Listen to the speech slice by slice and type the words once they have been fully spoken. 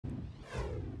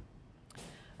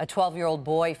A 12-year-old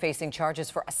boy facing charges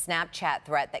for a Snapchat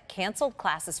threat that canceled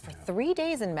classes for 3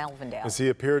 days in Melvindale. As he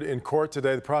appeared in court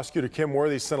today, the prosecutor Kim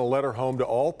Worthy sent a letter home to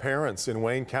all parents in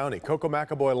Wayne County. Coco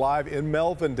McAboy live in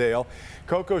Melvindale.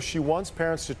 Coco, she wants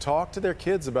parents to talk to their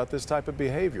kids about this type of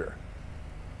behavior.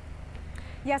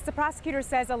 Yes, the prosecutor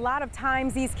says a lot of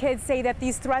times these kids say that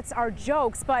these threats are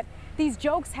jokes, but these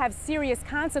jokes have serious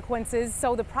consequences.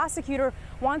 So the prosecutor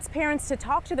wants parents to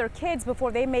talk to their kids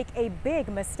before they make a big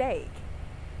mistake.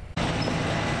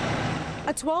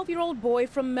 A 12-year-old boy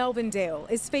from Melvindale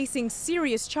is facing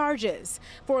serious charges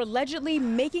for allegedly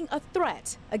making a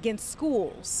threat against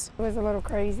schools. It was a little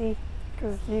crazy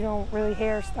because you don't really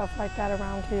hear stuff like that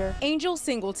around here. Angel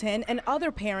Singleton and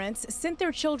other parents sent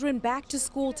their children back to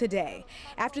school today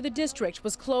after the district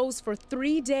was closed for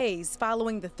 3 days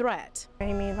following the threat.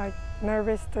 Made me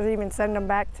nervous to even send them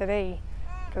back today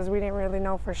because we didn't really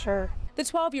know for sure. The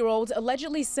 12-year-old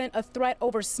allegedly sent a threat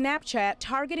over Snapchat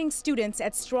targeting students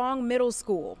at Strong Middle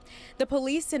School. The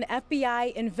police and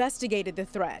FBI investigated the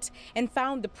threat and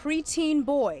found the preteen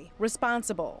boy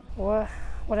responsible. Well,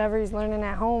 whatever he's learning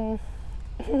at home,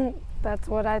 that's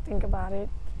what I think about it.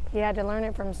 He had to learn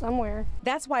it from somewhere.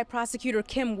 That's why prosecutor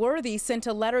Kim Worthy sent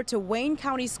a letter to Wayne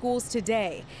County schools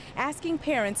today, asking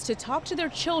parents to talk to their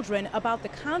children about the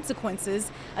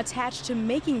consequences attached to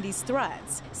making these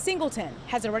threats. Singleton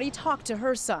has already talked to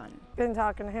her son. Been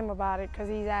talking to him about it because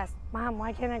he's asked, Mom,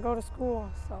 why can't I go to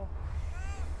school? So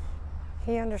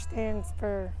he understands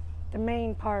for the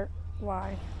main part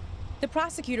why. The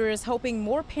prosecutor is hoping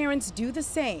more parents do the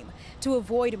same to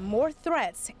avoid more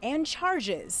threats and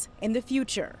charges in the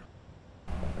future.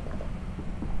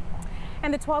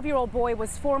 And the 12-year-old boy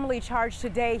was formally charged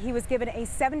today. He was given a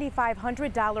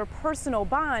 $7,500 personal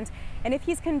bond, and if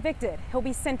he's convicted, he'll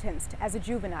be sentenced as a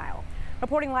juvenile.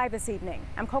 Reporting live this evening,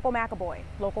 I'm Coco McAboy,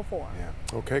 Local 4.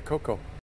 Yeah. Okay, Coco.